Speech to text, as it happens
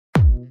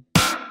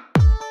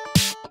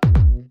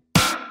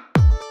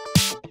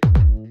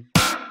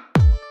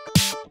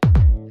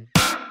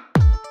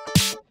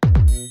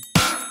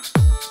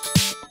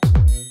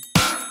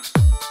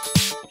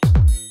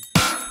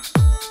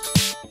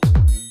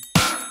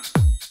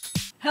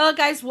Hello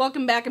guys,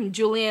 welcome back. I'm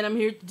Julie and I'm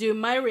here to do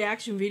my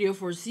reaction video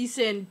for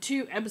Season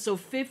 2, Episode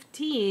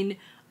 15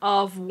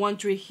 of One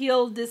Tree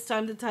Hill. This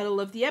time the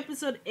title of the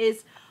episode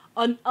is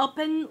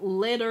Unopened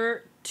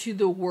Letter to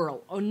the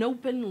World.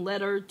 Unopened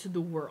Letter to the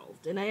World.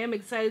 And I am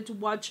excited to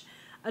watch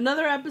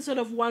another episode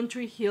of One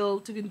Tree Hill,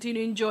 to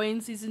continue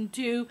enjoying Season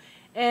 2,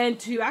 and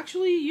to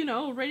actually, you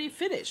know, already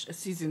finish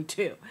Season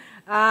 2.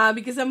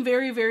 Because I'm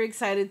very, very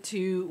excited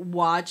to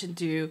watch and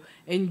to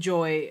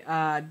enjoy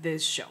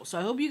this show. So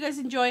I hope you guys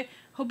enjoy.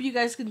 Hope you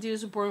guys continue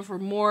supporting for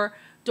more.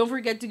 Don't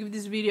forget to give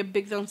this video a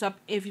big thumbs up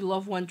if you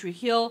love One Tree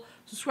Hill.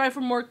 Subscribe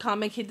for more,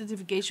 comment, hit the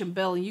notification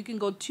bell, and you can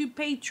go to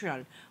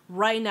Patreon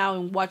right now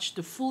and watch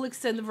the full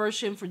extended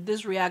version for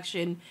this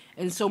reaction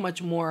and so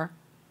much more,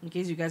 in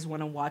case you guys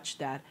want to watch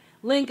that.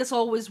 Link, as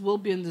always, will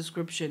be in the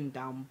description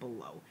down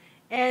below.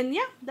 And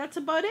yeah, that's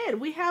about it.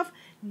 We have,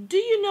 do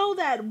you know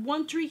that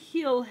One Tree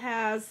Hill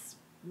has,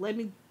 let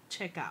me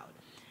check out,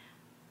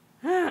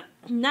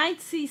 9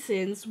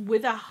 seasons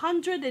with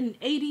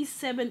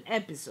 187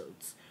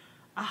 episodes.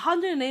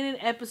 180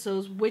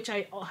 episodes, which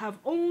I have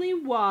only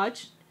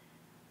watched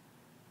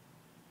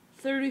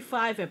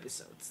 35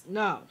 episodes.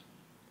 No,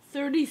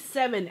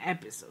 37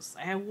 episodes.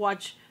 I have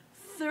watched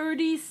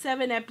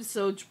 37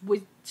 episodes,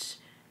 which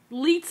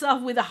leads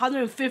off with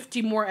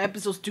 150 more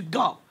episodes to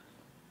go.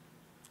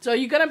 So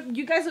you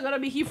guys are gonna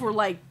be here for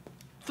like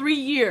 3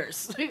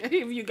 years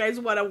if you guys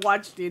want to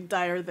watch the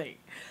entire thing.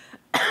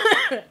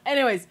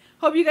 Anyways,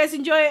 hope you guys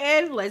enjoy it,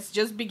 and let's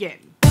just begin.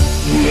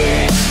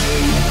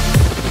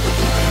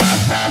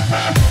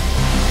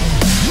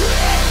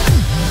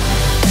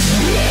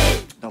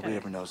 Nobody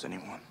ever knows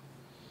anyone.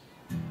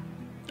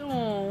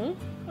 Oh,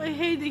 I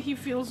hate that he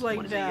feels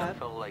like that. I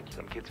feel like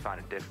some kids find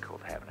it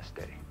difficult having a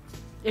steady.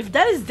 If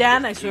that is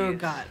Dan, I swear to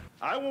God.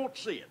 I won't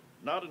see it.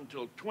 Not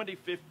until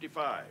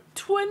 2055.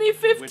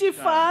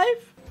 2055?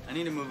 I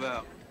need to move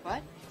out.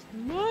 What?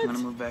 What? I'm gonna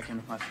move back in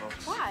with my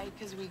folks. Why?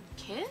 Because we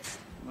kissed?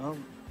 Well,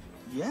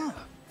 yeah.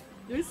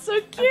 You're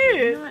so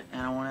cute.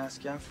 And I want to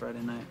ask you out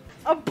Friday night.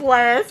 A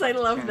blast. I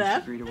love Parents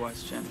that. agree to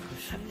watch Jen.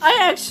 I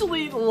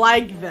actually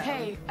like them.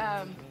 Hey,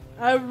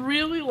 I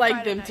really like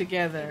Friday them night.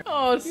 together.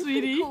 Oh, you're sweetie.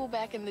 pretty cool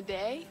back in the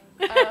day.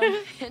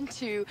 And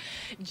to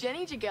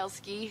Jenny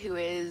Jagelski, who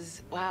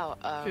is, wow,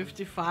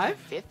 55?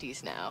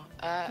 50s now.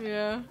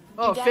 Yeah.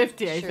 Oh, your dad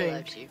 50, I sure think.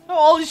 loves you. How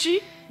old is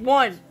she?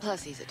 1.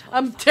 Plus, he's a total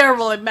I'm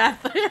terrible at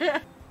math.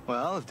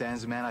 Well, if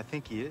Dan's the man I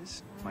think he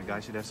is, my guy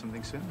should have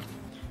something soon.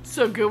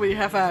 So good when you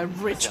have a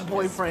rich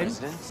boyfriend.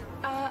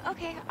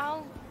 Okay,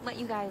 I'll let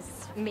you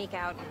guys make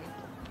out.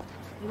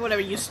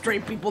 Whatever you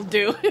straight people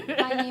do.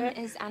 My name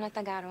is Ana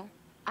Tagaro.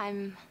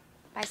 I'm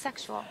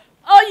bisexual.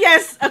 Oh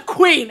yes, a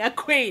queen, a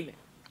queen.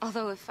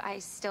 Although if I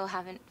still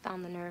haven't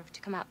found the nerve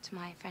to come out to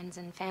my friends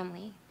and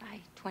family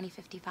by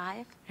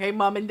 2055. Hey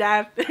mom and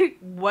dad,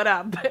 what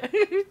up?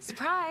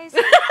 Surprise!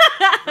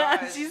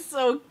 She's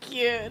so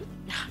cute.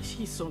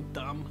 She's so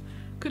dumb.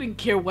 Couldn't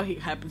care what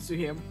happens to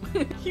him.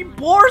 He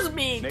bores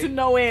me to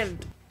no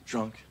end.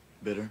 Drunk,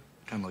 bitter,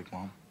 kind of like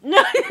mom.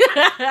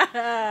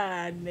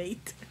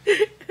 Nate.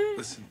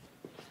 Listen,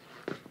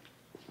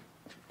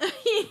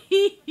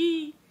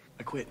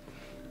 I quit.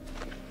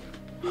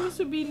 He used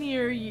to be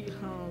near you.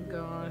 Oh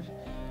god.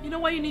 You know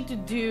what you need to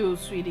do,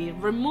 sweetie?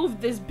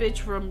 Remove this bitch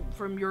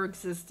from your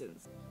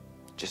existence.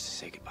 Just to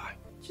say goodbye.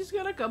 She's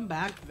gonna come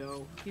back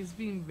though. He's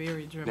being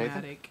very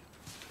dramatic.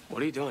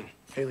 What are you doing?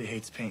 Haley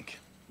hates pink.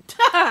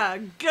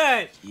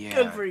 Good. Yeah,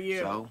 Good for you.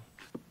 So?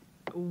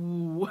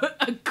 Ooh,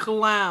 a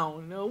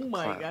clown. Oh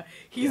my Clown. god.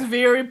 He's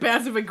very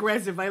passive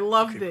aggressive. I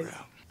love Creep this. her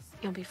out.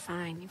 You'll be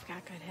fine. You've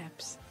got good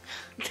hips.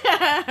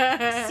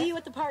 See you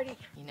at the party.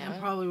 You know? And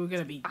probably we're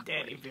gonna be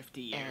dead in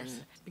 50 years.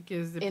 And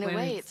because the in a way,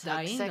 planet's it's not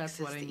dying, sex that's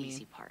is what I the mean.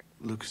 easy part.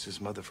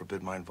 Lucas's mother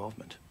forbid my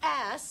involvement.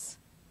 Ass.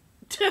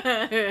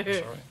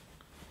 Sorry.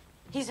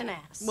 He's an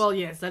ass. Well,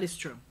 yes, that is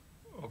true.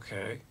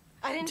 Okay.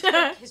 I didn't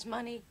take his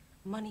money.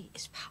 Money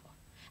is power.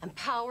 And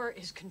power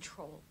is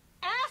control.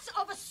 Ass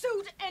of a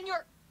suit and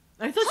your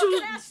I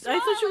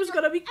thought she was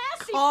gonna be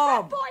assy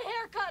calm. fat boy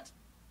haircut.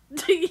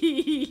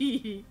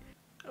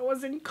 I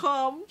wasn't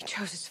calm. He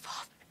chose his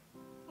father.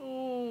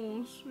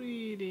 Oh,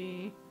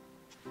 sweetie.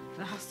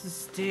 That has to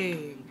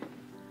sting.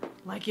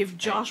 Like if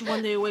Josh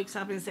one day wakes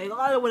up and says, oh,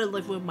 I don't want to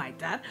live with my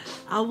dad,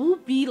 I will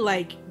be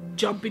like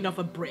jumping off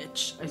a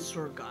bridge. I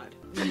swear to God.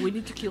 And we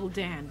need to kill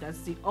Dan.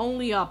 That's the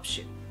only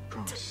option.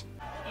 Promise.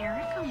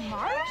 Erica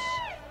Marsh?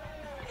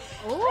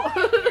 Oh.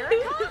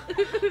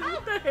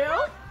 What the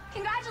hell?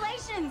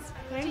 Congratulations!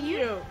 Thank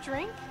you.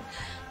 Drink?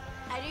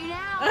 I do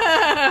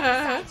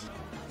now.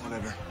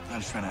 Whatever. I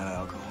just ran out of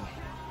alcohol.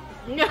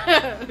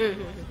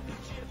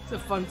 It's a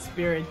fun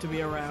spirit to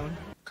be around.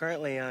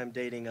 Currently, I'm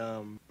dating,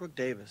 Brooke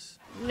Davis.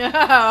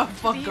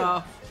 Fuck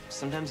off.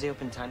 Sometimes they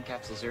open time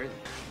capsules early.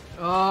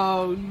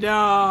 Oh,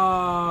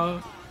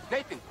 no.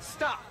 Nathan,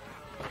 stop!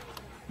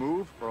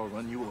 Move or I'll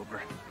run you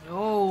over.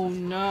 Oh,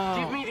 no.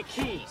 Give me the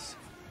keys.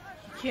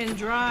 Can't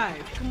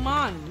drive. Come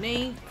on,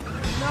 Nate.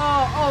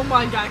 No. Oh,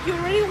 my God. He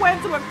already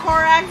went through a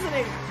car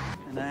accident.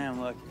 And I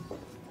am lucky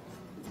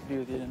to be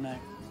with you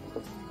tonight.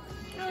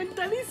 Oh,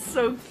 that is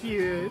so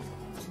cute.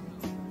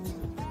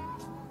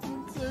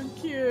 So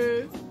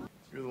cute.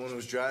 You're the one who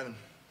was driving.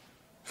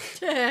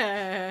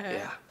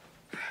 Yeah.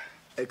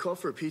 Hey, call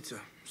for a pizza.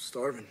 I'm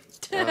starving.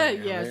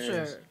 Yeah,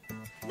 sure.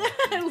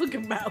 Look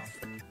at Mouth.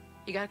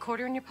 You got a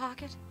quarter in your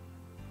pocket?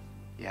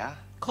 Yeah?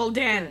 Call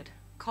Dan. Good.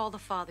 Call the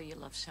father you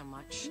love so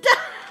much.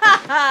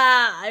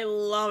 I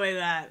love it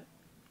that.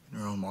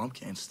 Your own mom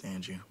can't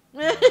stand you.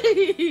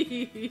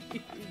 Lady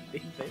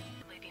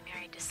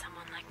married to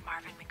someone like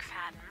Marvin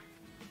McFadden.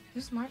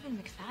 Who's Marvin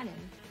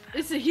McFadden?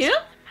 Is it him?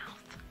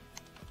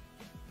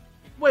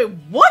 Wait,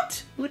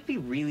 what? It would be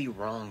really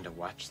wrong to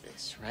watch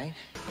this, right?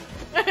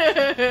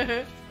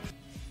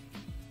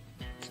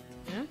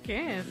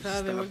 Okay, I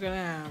thought they were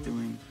gonna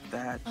Doing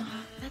that.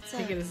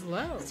 take it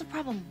slow. That's a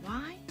problem.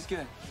 Why? She's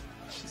good.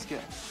 She's good.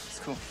 It's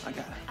cool. I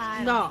got it.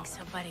 I No. don't think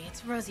so, buddy.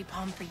 It's Rosie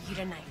Palm for you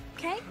tonight,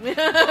 okay?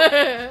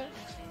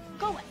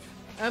 Go away.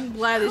 I'm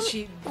glad that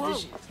she's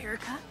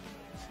Erica?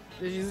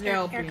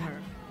 helping her.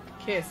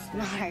 Kiss.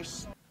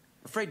 Marsh.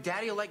 Afraid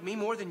Daddy will like me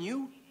more than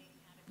you?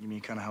 You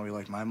mean kind of how we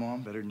like my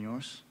mom better than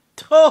yours?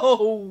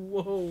 Oh,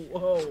 whoa,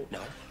 whoa. No.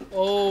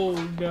 Oh,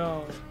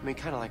 no. I mean,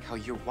 kind of like how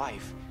your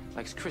wife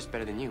likes Chris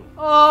better than you.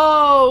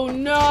 Oh,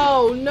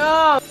 no,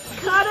 no.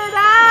 Cut it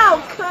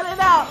out. Cut it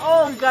out.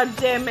 Oh, god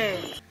damn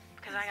it.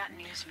 Because I got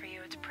news for you.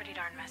 It's pretty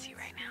darn messy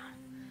right now.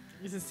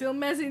 Is it still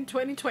messy in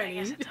 2020? I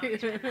guess it's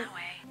always been that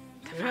way.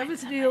 To We have find still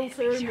somebody that makes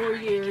 30 your more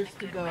heart ache in years a to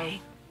good go.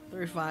 way.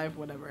 35,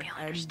 whatever. Feel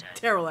I'm understood.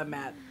 terrible at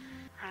math.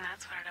 And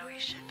that's what it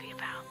always should be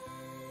about.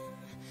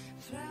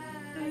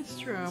 That's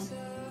true.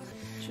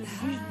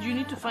 You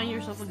need to find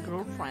yourself a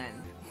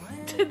girlfriend.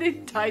 They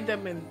tied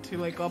them into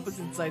like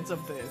opposite sides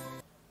of this.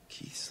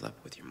 Keith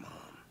slept with your mom.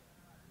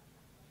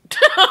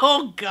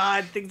 Oh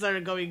god, things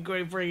aren't going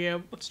great for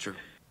him. It's true.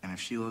 And if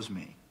she loves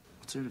me,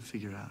 what's there to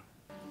figure out?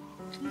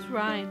 He's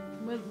right.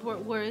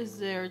 Where is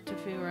there to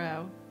figure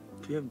out?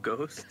 Do you have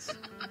ghosts?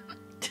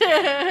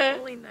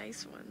 Only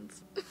nice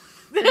ones.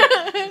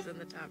 She's in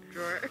the top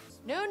drawer.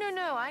 No.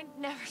 I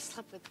never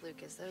slept with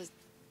Lucas. That was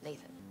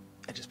Nathan.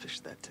 I just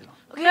pictured that too.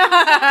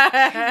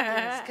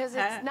 Because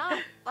it's not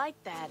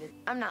like that.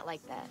 I'm not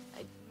like that.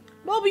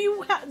 Well,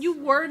 but you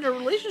were in a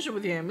relationship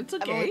with him. It's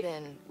I've only okay.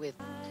 been with...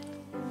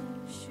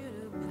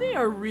 They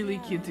are really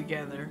cute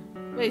together.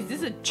 Wait, is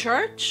this a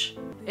church?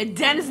 And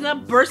Dan is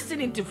not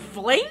bursting into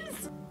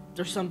flames?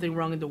 There's something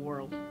wrong in the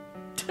world.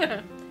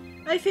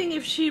 I think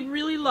if she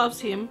really loves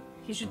him,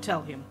 he should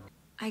tell him.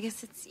 I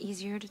guess it's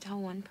easier to tell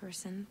one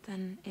person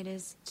than it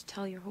is to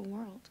tell your whole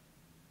world.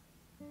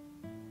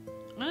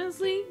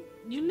 Honestly,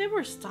 you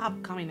never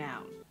stop coming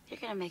out. You're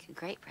gonna make a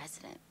great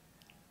president.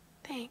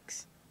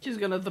 Thanks. She's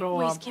gonna throw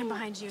Waste up. cam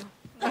behind you.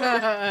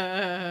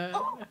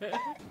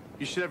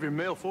 You should have your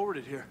mail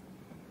forwarded here.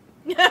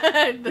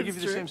 That's They give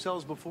you the true. same cell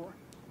as before?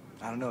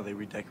 I don't know. They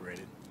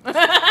redecorated.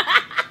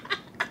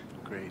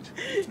 Great.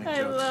 Make I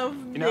jokes. love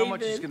You know how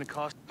much it's David. gonna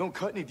cost? Don't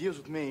cut any deals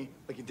with me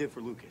like you did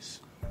for Lucas.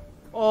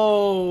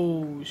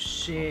 Oh,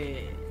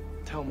 shit.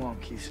 Tell Mom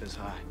Keith says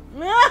hi.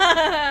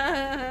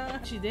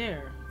 She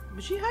there?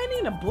 Was she hiding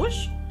in a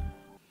bush?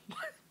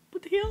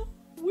 What the hell?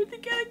 Where'd the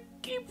guy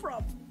came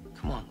from?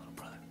 Come on, little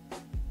brother.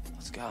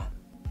 Let's go.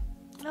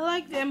 I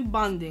like them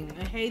bonding.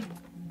 I hate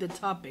the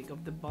topic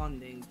of the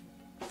bonding.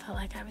 Felt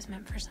like I was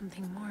meant for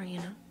something more, you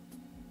know?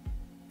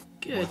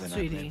 Good, More than I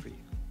sweetie. planned for you.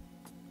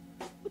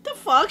 What the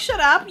fuck? Shut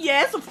up.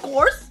 Yes, of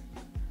course.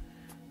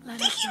 Let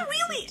Did us he not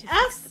really seek to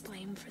ask- fix the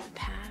blame for the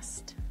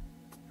past.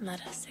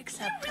 Let us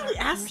accept really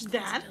our own ask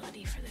that?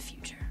 responsibility for the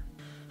future.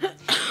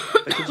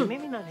 But could you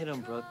maybe not hit on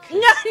Brooke?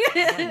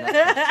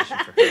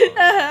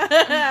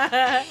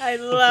 I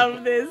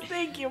love this.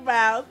 Thank you,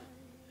 Mouth.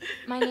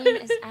 My name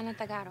is Ana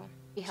Tagaro.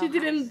 She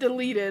didn't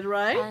delete it,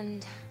 right?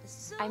 And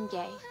I'm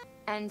gay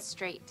and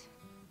straight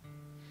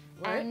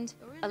What? and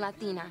a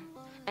Latina,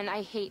 and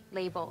I hate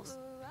labels.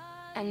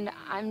 And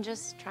I'm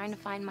just trying to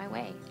find my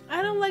way.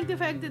 I don't like the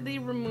fact that they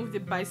removed the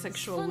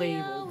bisexual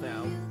label,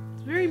 though.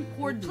 It's very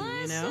important,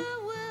 you know?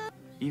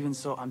 Even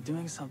so, I'm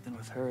doing something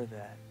with her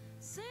that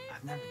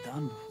I've never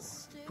done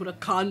before. Put a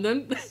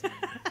condom. falling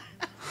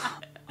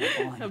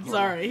I'm for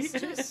sorry.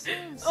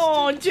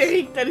 Oh,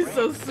 Jake, that is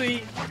so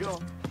sweet.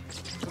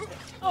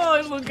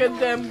 Oh, look at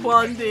them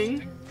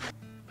bonding.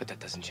 But that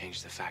doesn't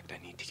change the fact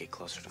I need to get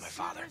closer to my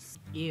father.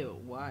 Ew,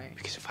 why?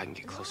 Because if I can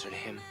get closer to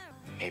him,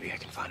 maybe I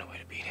can find a way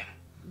to beat him.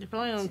 You're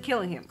planning on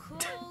killing him.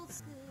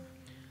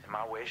 And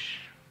my wish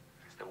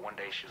is that one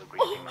day she'll agree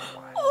to be my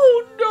wife.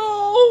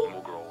 Oh, And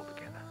we'll grow old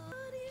together. no!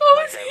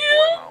 Oh, it's Like that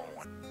boy, him? my own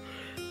one.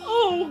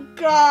 Oh,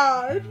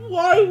 God.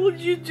 Why would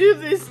you do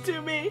this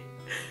to me?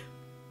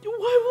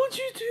 Why would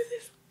you do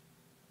this?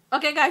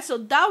 Okay, guys, so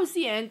that was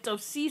the end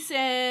of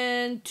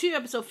Season 2,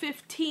 Episode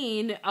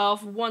 15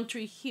 of One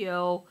Tree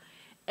Hill.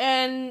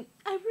 And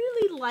I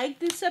really like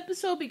this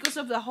episode because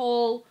of the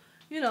whole,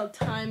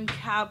 time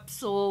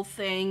capsule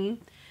thing.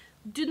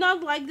 Do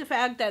not like the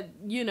fact that,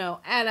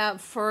 Anna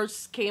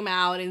first came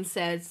out and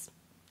says,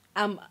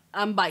 I'm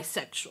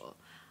bisexual.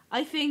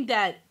 I think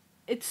that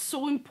it's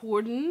so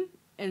important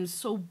and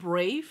so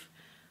brave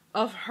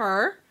of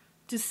her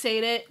to say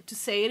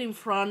it in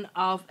front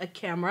of a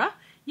camera.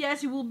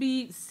 Yes, you will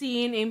be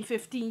seen in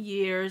 15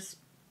 years,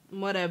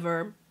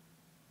 whatever.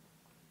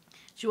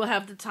 She will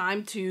have the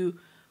time to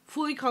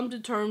fully come to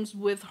terms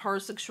with her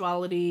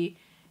sexuality,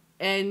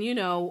 and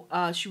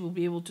she will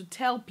be able to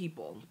tell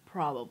people,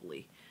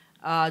 probably,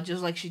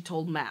 just like she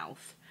told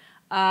Mouth.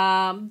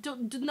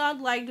 Do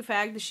not like the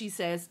fact that she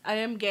says, I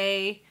am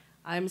gay,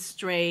 I'm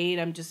straight,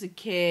 I'm just a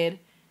kid,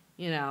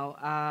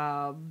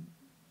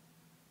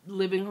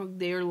 living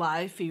their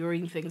life,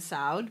 figuring things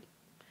out.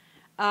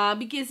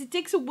 Because it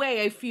takes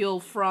away, I feel,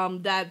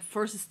 from that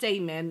first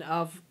statement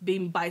of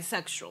being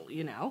bisexual,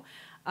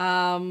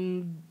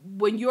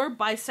 When you're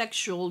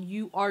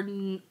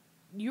bisexual,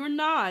 you're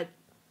not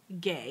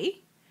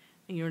gay,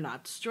 and you're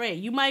not straight.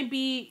 You might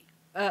be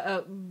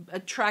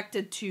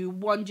attracted to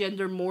one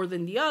gender more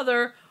than the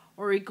other,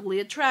 or equally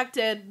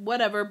attracted,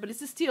 whatever, but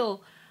it's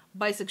still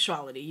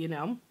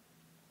bisexuality,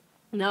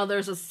 Now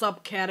there's a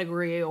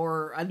subcategory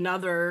or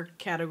another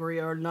category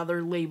or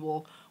another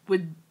label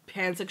with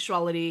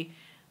pansexuality.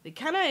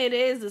 It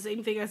is the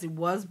same thing as it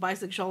was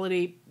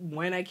bisexuality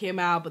when I came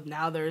out, but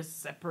now there's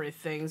separate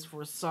things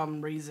for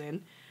some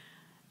reason,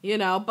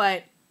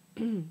 but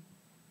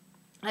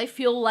I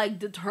feel like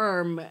the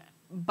term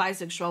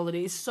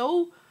bisexuality is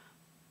so,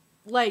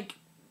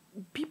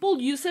 people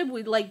use it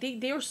with,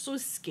 they are so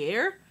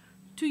scared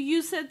to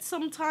use it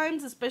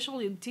sometimes,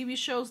 especially in TV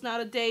shows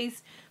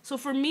nowadays. So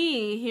for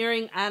me,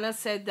 hearing Anna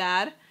said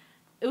that,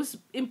 it was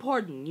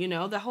important,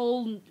 the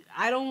whole,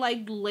 I don't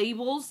like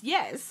labels.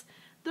 Yes,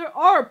 there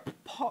are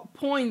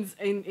points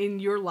in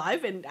your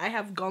life, and I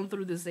have gone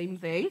through the same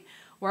thing,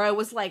 where I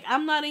was like,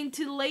 I'm not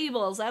into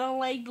labels, I don't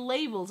like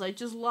labels, I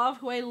just love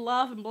who I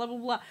love, and blah, blah,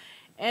 blah.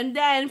 And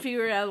then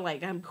figure out,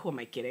 who am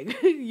I kidding?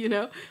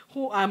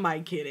 Who am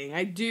I kidding?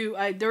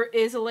 There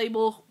is a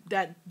label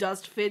that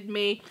does fit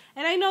me.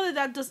 And I know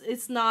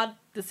it's not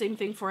the same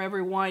thing for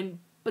everyone.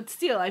 But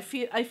still, I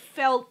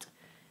felt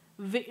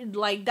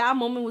that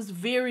moment was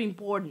very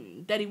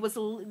important. That it was,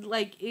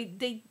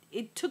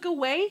 it took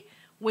away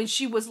when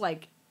she was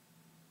like,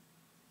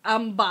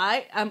 I'm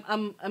bi,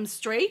 I'm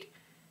straight,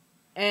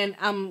 and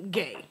I'm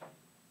gay.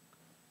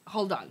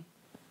 Hold on.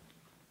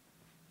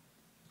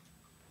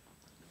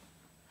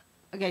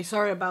 Okay,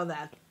 sorry about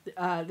that.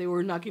 They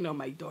were knocking on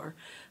my door.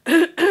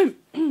 But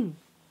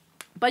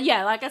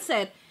yeah, like I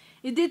said,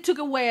 it did took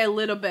away a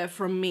little bit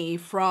from me,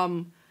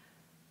 from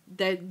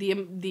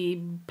the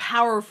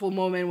powerful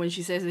moment when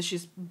she says that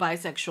she's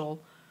bisexual,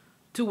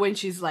 to when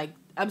she's like,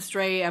 I'm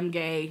straight, I'm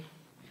gay,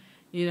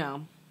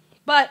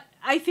 But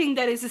I think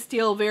that is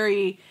still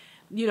very,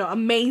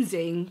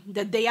 amazing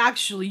that they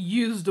actually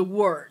use the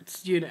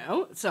words,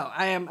 So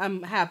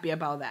I'm happy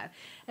about that.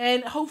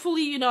 And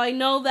hopefully, I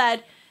know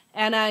that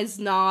Anna is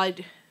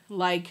not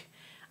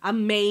a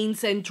main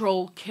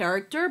central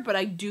character, but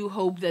I do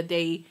hope that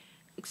they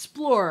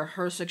explore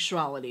her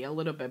sexuality a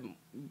little bit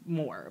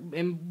more.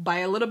 And by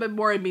a little bit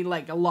more, I mean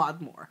a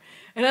lot more.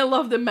 And I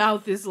love the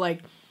Mouth is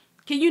like,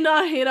 can you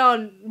not hit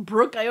on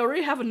Brooke? I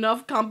already have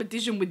enough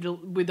competition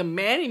with a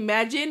man.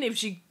 Imagine if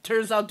she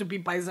turns out to be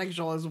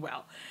bisexual as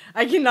well.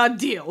 I cannot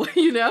deal, So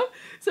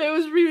it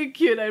was really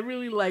cute. I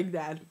really like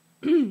that.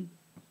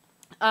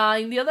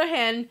 On the other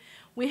hand,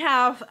 we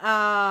have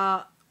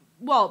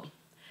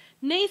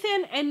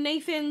Nathan and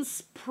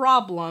Nathan's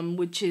problem,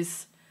 which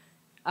is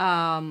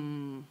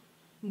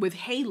with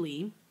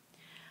Haley.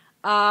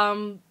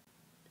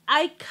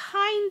 I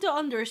kind of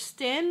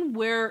understand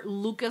where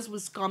Lucas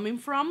was coming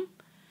from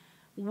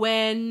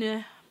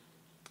when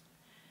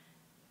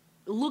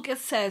Lucas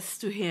says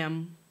to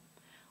him,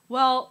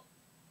 well,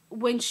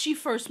 when she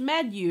first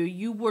met you,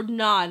 you were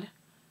not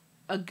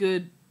a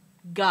good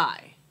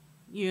guy,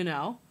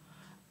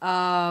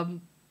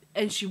 and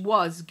she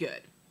was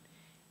good.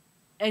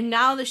 And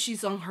now that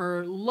she's on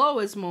her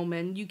lowest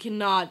moment, you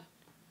cannot,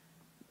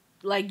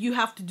 you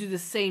have to do the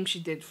same she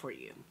did for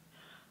you.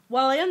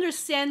 While I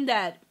understand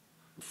that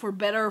for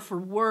better or for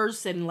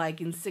worse, and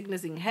in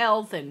sickness and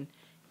health, and,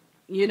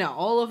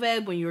 all of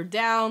it, when you're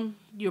down,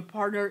 your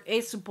partner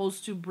is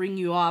supposed to bring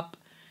you up,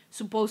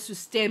 supposed to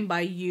stand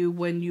by you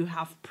when you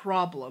have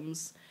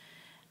problems.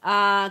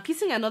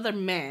 Kissing another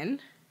man,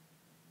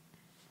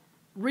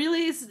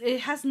 really, it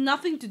has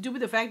nothing to do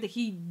with the fact that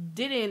he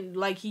didn't,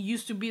 he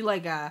used to be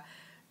a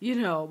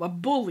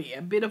bully,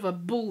 a bit of a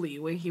bully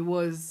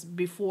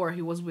before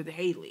he was with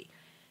Haley.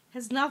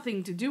 Has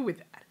nothing to do with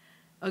that.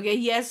 Okay,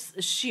 yes,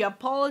 she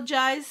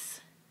apologized.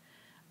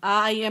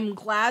 I am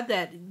glad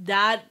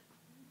that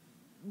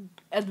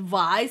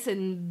advice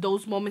and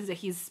those moments that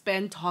he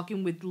spent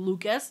talking with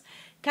Lucas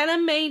kind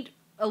of made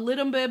a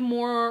little bit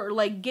more,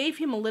 gave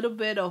him a little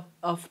bit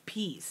of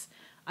peace.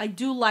 I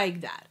do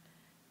like that,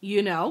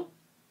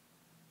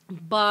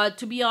 But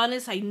to be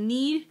honest, I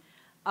need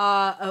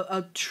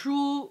a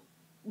true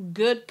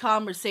good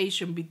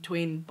conversation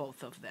between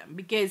both of them,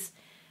 because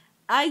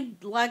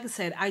like I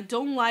said, I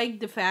don't like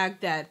the fact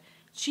that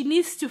she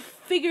needs to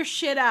figure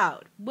shit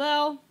out.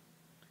 Well,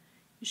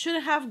 you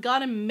shouldn't have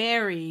gotten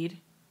married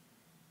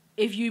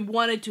if you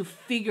wanted to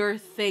figure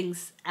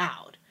things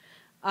out.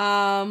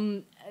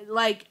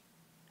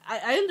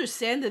 I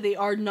understand that they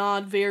are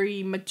not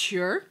very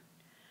mature.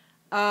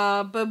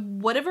 But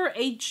whatever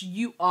age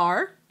you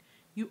are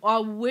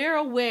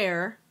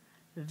aware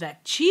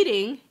that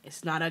cheating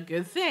is not a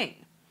good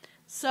thing.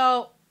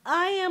 So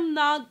I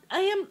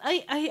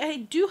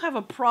do have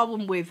a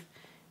problem with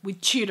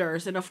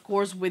cheaters, and of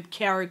course with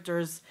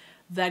characters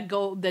that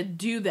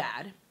do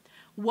that.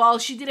 While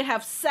she didn't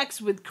have sex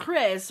with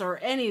Chris or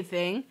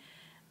anything,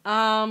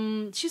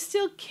 she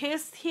still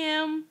kissed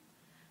him.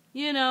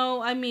 You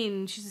know, I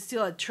mean, she's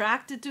still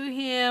attracted to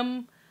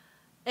him.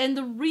 And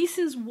the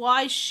reasons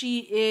why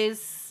she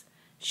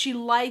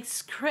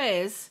likes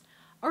Chris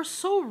are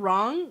so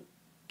wrong,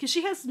 because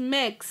she has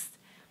mixed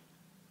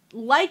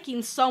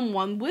liking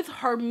someone with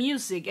her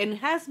music and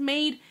has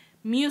made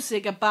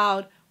music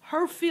about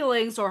her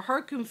feelings or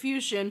her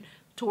confusion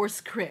towards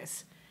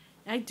Chris.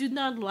 I do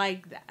not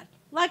like that.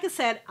 Like I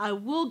said, I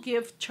will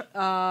give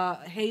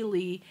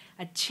Haley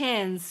a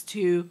chance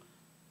to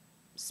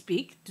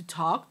speak, to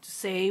talk, to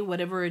say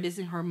whatever it is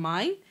in her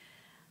mind.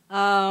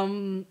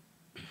 And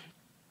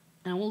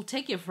we'll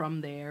take it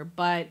from there.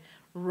 But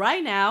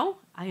right now,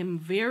 I am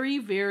very,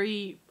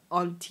 very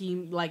on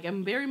team, like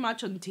I'm very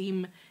much on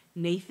team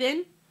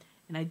Nathan.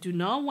 And I do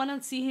not want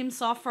to see him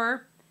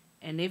suffer.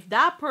 And if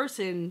that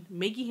person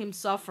making him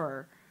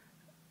suffer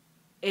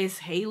is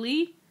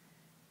Haley,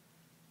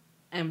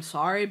 I'm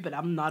sorry, but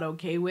I'm not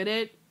okay with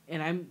it.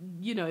 And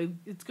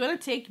it's going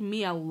to take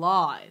me a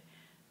lot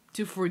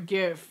to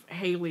forgive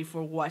Haley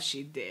for what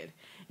she did.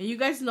 And you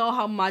guys know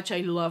how much I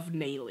love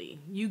Nayli.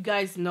 You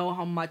guys know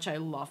how much I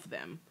love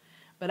them.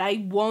 But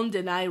I won't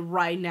deny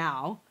right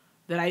now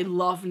that I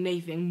love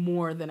Nathan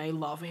more than I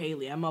love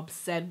Haley. I'm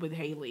upset with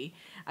Haley.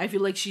 I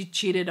feel like she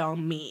cheated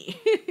on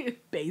me,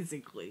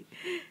 basically.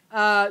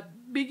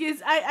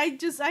 Because I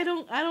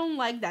don't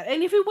like that.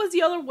 And if it was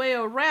the other way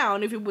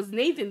around, if it was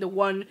Nathan the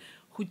one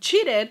who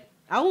cheated,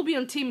 I will be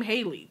on team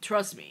Haley,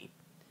 trust me.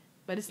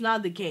 But it's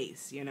not the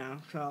case,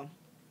 so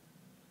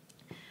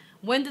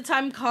when the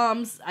time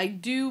comes, I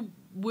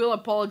will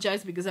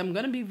apologize, because I'm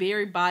gonna be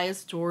very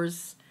biased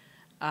towards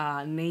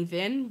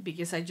Nathan,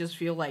 because I just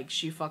feel like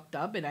she fucked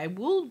up, and I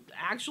will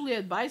actually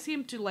advise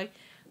him to, like,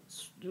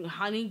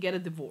 honey, get a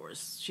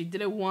divorce. She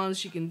did it once,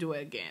 she can do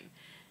it again.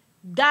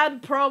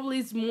 That probably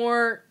is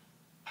more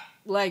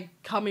like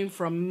coming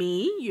from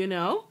me,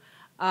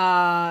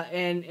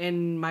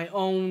 and my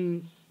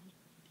own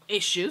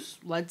issues,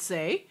 let's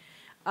say,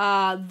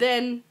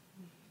 than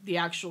the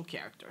actual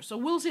character. So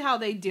we'll see how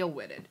they deal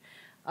with it,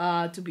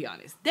 to be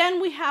honest. Then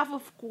we have,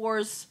 of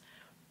course,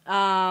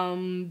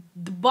 the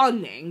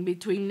bonding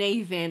between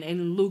Nathan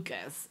and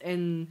Lucas,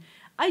 and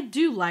I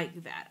do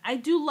like that. I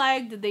do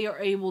like that they are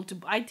able to.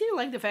 I didn't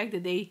like the fact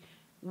that they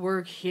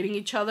were hitting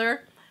each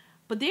other,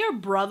 but they are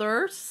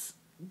brothers.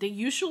 They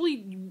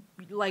usually,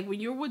 like, when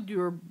you're with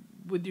your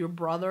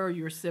brother or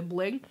your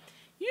sibling,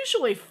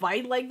 usually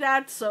fight like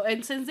that. So,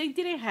 and since they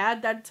didn't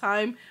have that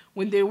time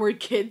when they were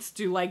kids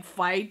to, like,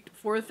 fight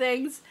for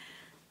things,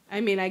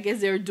 I mean, I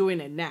guess they're doing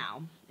it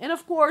now. And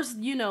of course,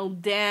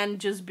 Dan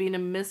just being a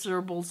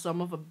miserable son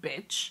of a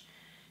bitch,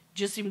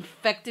 just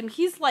infecting.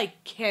 He's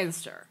like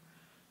cancer.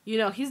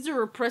 He's the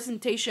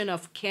representation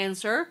of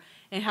cancer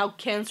and how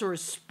cancer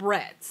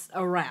spreads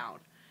around.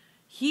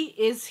 He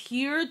is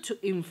here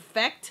to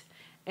infect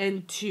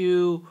and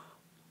to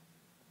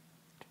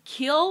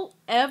kill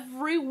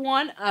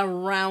everyone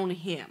around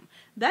him.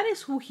 That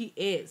is who he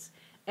is.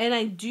 And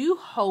I do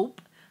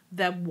hope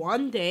that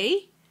one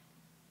day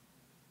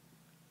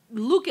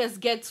Lucas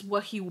gets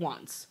what he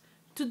wants,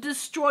 to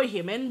destroy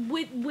him. And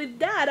with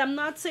that, I'm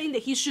not saying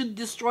that he should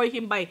destroy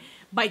him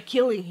by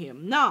killing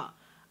him. No.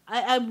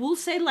 I will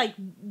say, like,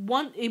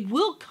 it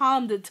will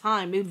come the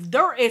time, if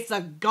there is a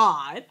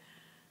God,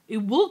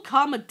 it will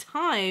come a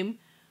time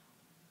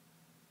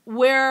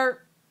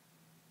where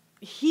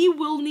he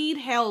will need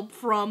help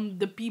from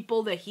the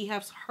people that he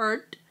has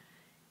hurt,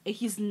 and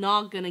he's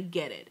not gonna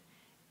get it.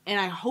 And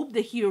I hope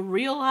that he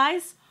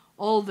realizes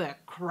all the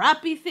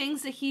crappy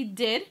things that he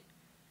did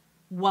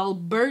while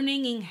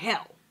burning in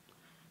hell.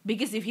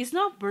 Because if he's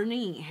not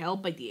burning in hell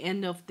by the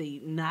end of the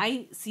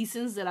 9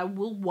 seasons that I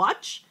will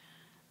watch,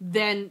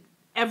 then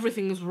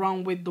everything is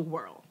wrong with the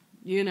world,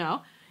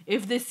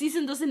 If the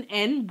season doesn't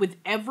end with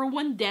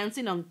everyone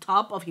dancing on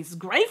top of his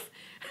grave,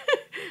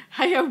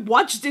 I have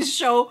watched this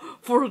show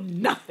for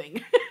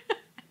nothing.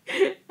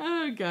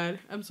 Oh, God,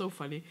 I'm so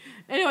funny.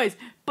 Anyways,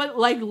 but,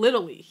 like,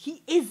 literally,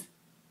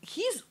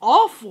 he's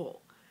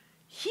awful.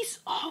 He's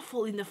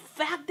awful in the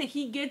fact that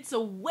he gets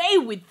away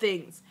with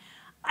things.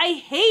 I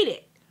hate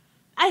it.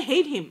 I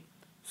hate him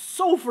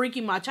so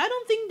freaking much. I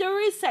don't think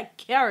there is a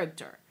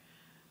character,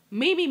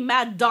 maybe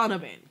Matt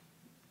Donovan,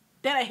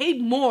 that I hate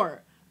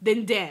more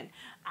than Dan.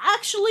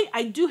 Actually,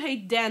 I do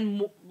hate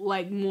Dan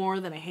more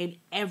than I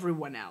hate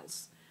everyone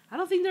else. I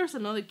don't think there's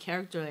another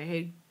character I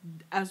hate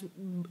as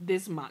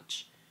this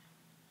much.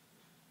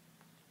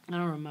 I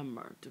don't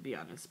remember, to be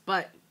honest.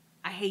 But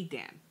I hate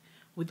Dan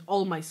with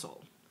all my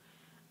soul.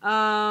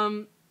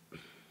 I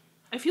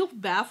feel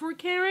bad for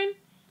Karen,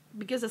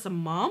 because as a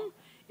mom,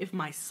 if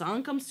my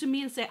son comes to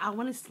me and say, I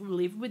want to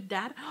live with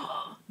dad,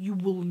 you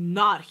will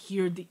not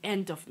hear the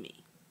end of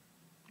me.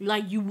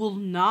 Like, you will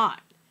not.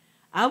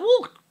 I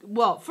will,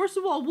 well, first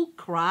of all, I will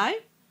cry.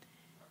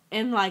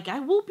 And, like, I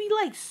will be,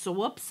 like,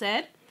 so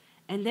upset.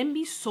 And then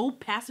be so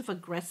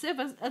passive-aggressive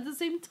at the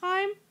same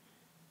time.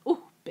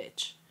 Oh,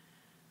 bitch.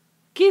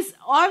 Because,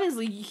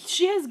 honestly,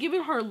 she has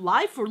given her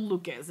life for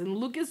Lucas. And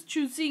Lucas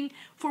choosing,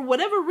 for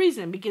whatever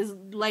reason, because,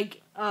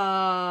 like,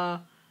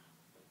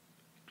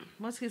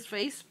 what's his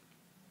face?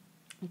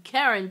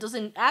 Karen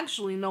doesn't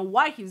actually know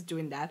why he's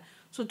doing that.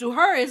 So to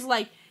her, it's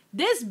like,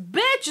 this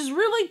bitch is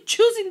really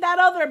choosing that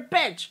other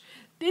bitch.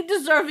 They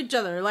deserve each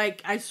other,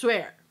 like, I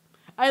swear.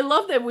 I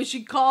love that when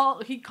she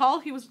called,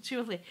 she was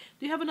like,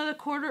 do you have another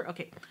quarter?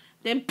 Okay.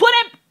 Then put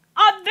it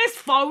on this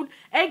phone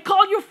and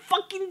call your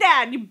fucking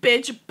dad, you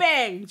bitch.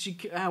 Bang.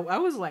 I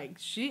was like,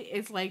 she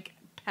is like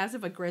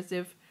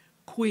passive-aggressive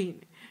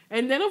queen.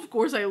 And then, of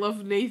course, I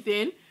love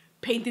Nathan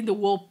painting the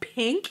wall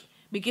pink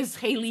because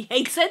Haley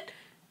hates it.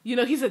 You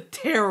know, he's a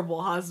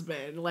terrible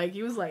husband. Like,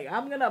 he was like,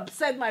 I'm gonna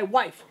upset my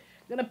wife.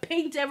 I'm gonna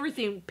paint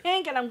everything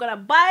pink and I'm gonna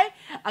buy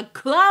a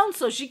clown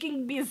so she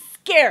can be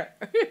scared.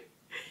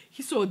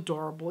 He's so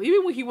adorable.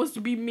 Even when he wants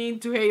to be mean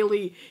to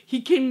Haley,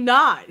 he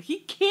cannot.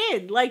 He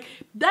can't. Like,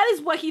 that is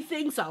what he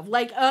thinks of.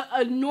 Like,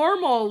 a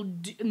normal,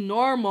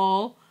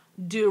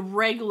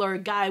 regular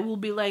guy will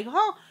be like,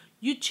 huh,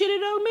 you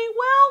cheated on me?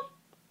 Well,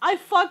 I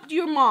fucked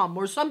your mom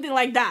or something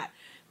like that.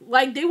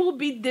 Like, they will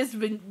be this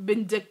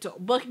vindictive.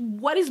 But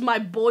what is my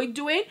boy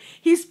doing?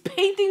 He's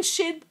painting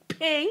shit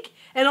pink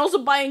and also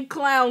buying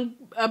clown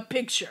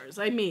pictures.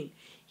 I mean,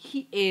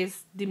 he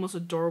is the most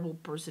adorable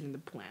person in the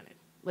planet.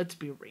 Let's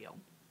be real.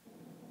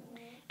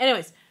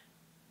 Anyways,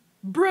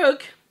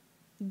 Brooke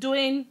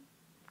doing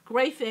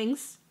great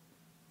things.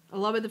 I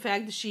love it, the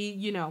fact that she,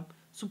 you know,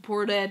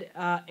 supported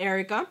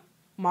Erica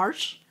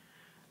Marsh.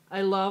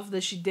 I love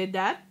that she did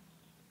that.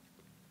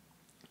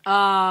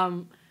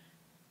 And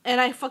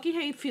I fucking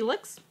hate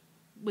Felix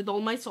with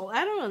all my soul.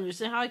 I don't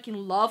understand how I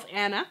can love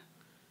Anna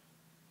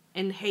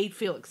and hate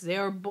Felix. They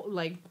are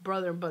like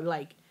brother, but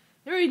like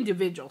they're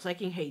individuals. I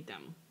can hate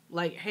them.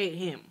 Like, hate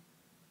him.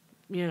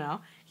 You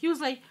know? He was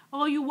like,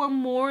 oh, you want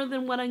more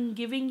than what I'm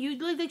giving you?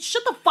 Like,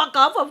 shut the fuck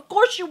up. Of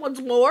course she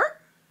wants more.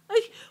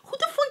 Like, who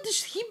the fuck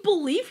does he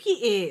believe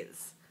he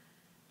is?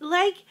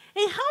 Like,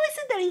 and how is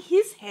it that in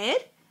his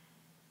head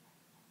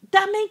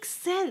that makes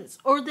sense?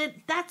 Or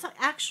that that's an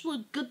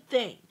actual good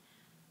thing?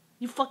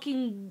 You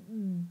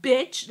fucking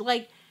bitch.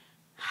 Like,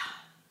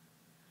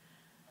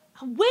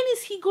 when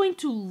is he going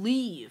to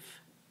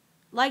leave?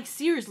 Like,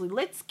 seriously,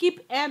 let's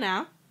skip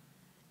Anna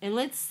and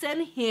let's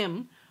send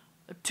him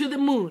to the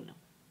moon.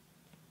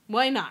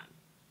 Why not?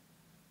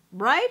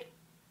 Right?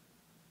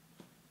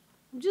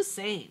 I'm just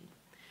saying.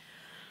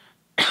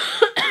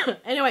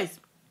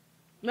 Anyways,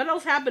 what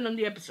else happened on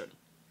the episode?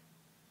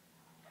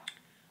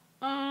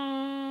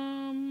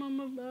 I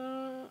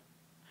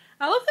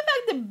love the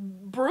fact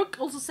that Brooke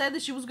also said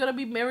that she was gonna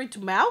be married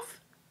to Mouth.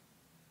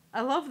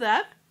 I love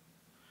that.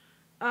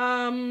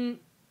 The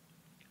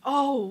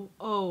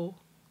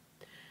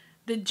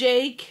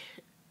Jake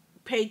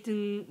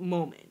Peyton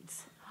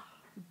moments.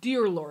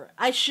 Dear Lord,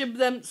 I ship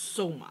them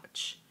so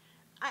much.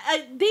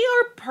 They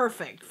are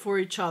perfect for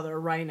each other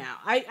right now.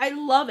 I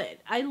love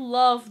it. I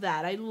love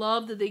that. I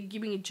love that they're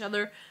giving each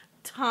other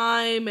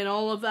time and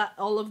all of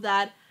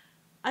that.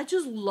 I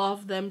just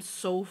love them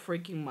so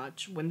freaking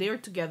much. When they're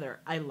together,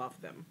 I love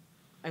them.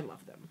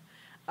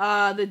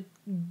 The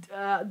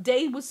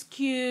date was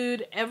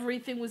cute.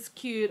 Everything was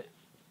cute.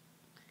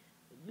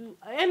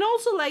 And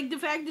also, like, the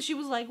fact that she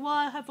was like, well,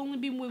 I have only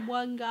been with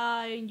one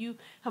guy and you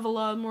have a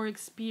lot more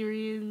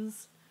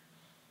experience.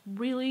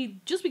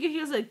 Really? Just because he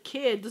has a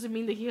kid doesn't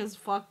mean that he has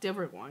fucked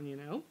everyone, you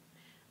know?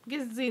 I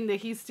guess it's saying that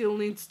he still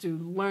needs to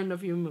learn a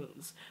few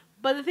moves.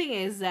 But the thing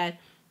is that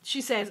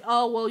she says,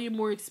 oh, well, you're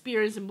more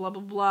experienced and blah,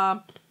 blah,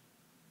 blah.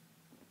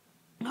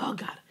 Oh,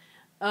 God.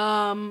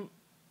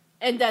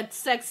 And that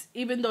sex,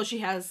 even though she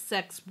has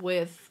sex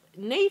with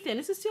Nathan,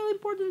 is a still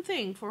important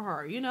thing for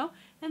her, you know?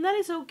 And that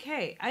is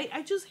okay.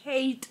 I just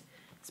hate,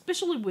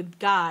 especially with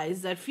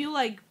guys, that feel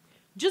like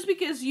just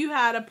because you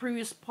had a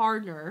previous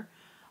partner,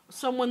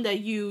 someone that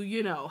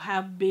you know,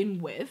 have been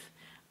with,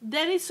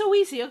 then it's so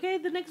easy, okay?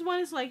 The next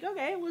one is like,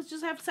 okay, let's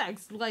just have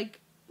sex.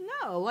 Like,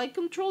 no, like,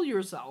 control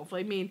yourself.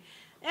 I mean,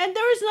 and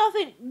there is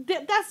nothing,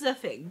 that's the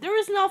thing. There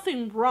is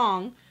nothing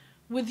wrong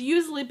with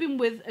you sleeping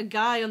with a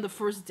guy on the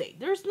first date.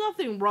 There's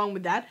nothing wrong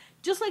with that.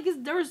 Just like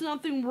there is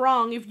nothing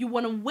wrong if you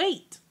want to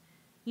wait.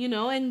 You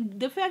know, and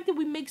the fact that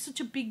we make such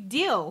a big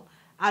deal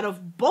out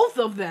of both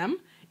of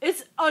them,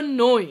 it's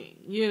annoying,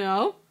 you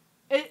know?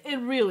 It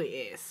really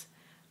is.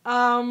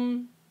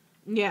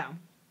 Yeah.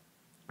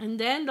 And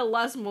then the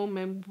last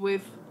moment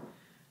with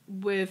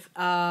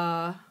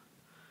the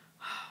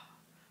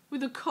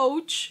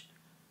coach,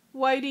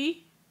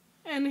 Whitey,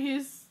 and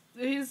his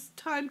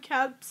time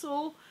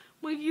capsule,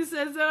 when he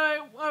says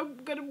that I'm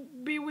gonna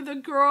be with a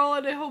girl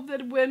and I hope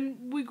that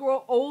when we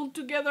grow old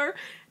together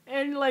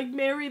and like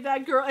marry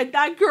that girl, and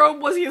that girl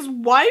was his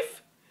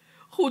wife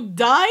who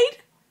died.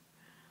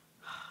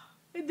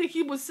 And then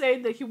he was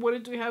saying that he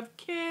wanted to have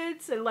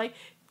kids and like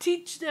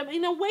teach them.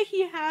 In a way,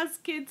 he has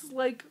kids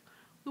like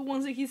the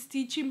ones that he's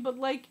teaching, but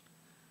like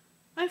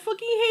I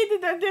fucking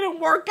hated that didn't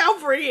work out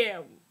for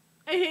him.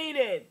 I hate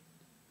it.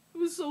 It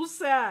was so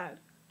sad.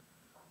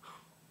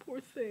 Poor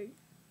thing.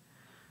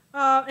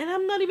 And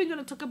I'm not even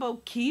gonna talk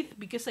about Keith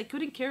because I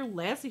couldn't care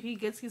less if he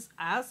gets his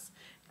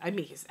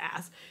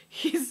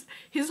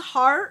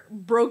heart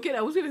broken.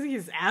 I was gonna say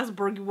his ass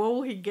broken. What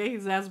will he get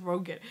his ass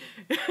broken?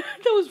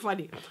 That was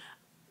funny.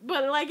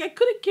 But like I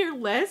couldn't care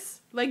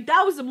less. Like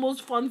that was the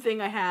most fun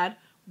thing I had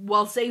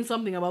while saying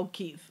something about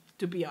Keith,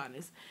 to be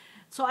honest.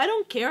 So I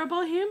don't care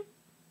about him.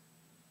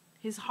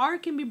 His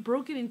heart can be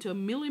broken into a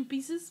million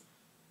pieces.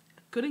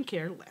 I couldn't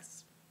care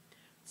less.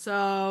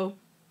 So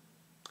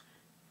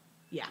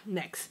yeah,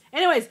 next.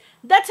 Anyways,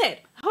 that's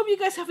it. I hope you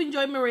guys have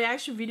enjoyed my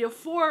reaction video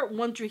for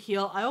One Tree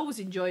Hill. I always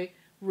enjoy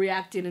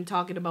reacting and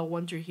talking about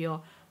One Tree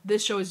Hill.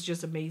 This show is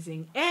just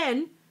amazing.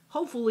 And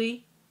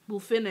hopefully we'll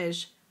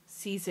finish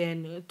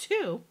season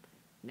 2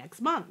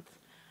 next month.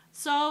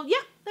 So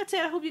yeah, that's it.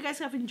 I hope you guys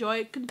have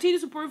enjoyed. Continue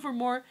supporting for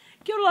more.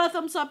 Give it a lot of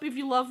thumbs up if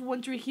you love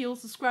One Tree Hill.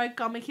 Subscribe,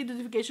 comment, hit the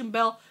notification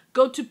bell.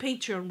 Go to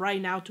Patreon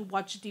right now to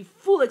watch the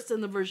full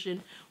extended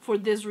version for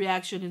this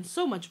reaction and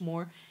so much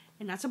more.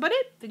 And that's about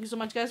it. Thank you so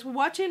much, guys, for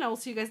watching. I will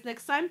see you guys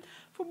next time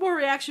for more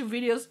reaction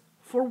videos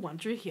for One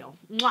Tree Hill.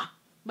 Mwah!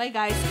 Bye,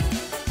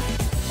 guys.